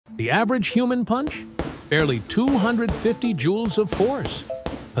The average human punch? Barely 250 joules of force.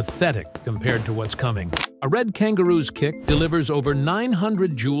 Pathetic compared to what's coming. A red kangaroo's kick delivers over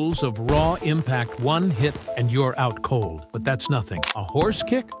 900 joules of raw impact, one hit and you're out cold. But that's nothing. A horse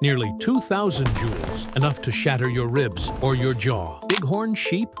kick? Nearly 2,000 joules, enough to shatter your ribs or your jaw. Bighorn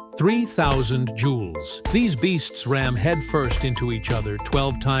sheep? 3,000 joules. These beasts ram headfirst into each other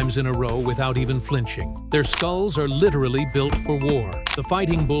 12 times in a row without even flinching. Their skulls are literally built for war. The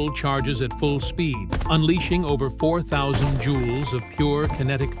fighting bull charges at full speed, unleashing over 4,000 joules of pure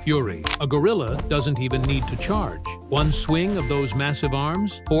kinetic fury. A gorilla doesn't even need to charge. One swing of those massive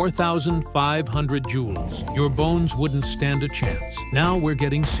arms, 4,500 joules. Your bones wouldn't stand a chance. Now we're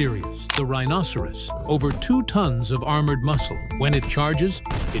getting serious. The rhinoceros, over 2 tons of armored muscle. When it charges,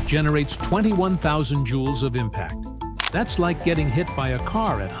 it generates 21,000 joules of impact. That's like getting hit by a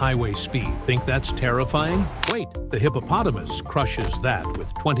car at highway speed. Think that's terrifying? Wait, the hippopotamus crushes that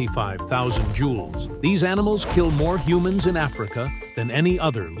with 25,000 joules. These animals kill more humans in Africa than any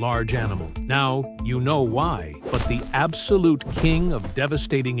other large animal. Now, you know why, but the absolute king of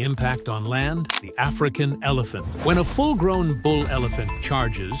devastating impact on land, the African elephant. When a full-grown bull elephant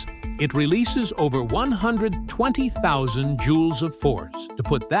charges, it releases over 120,000 joules of force. To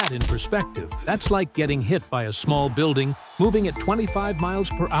put that in perspective, that's like getting hit by a small building moving at 25 miles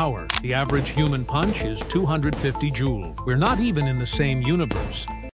per hour. The average human punch is 250 joules. We're not even in the same universe.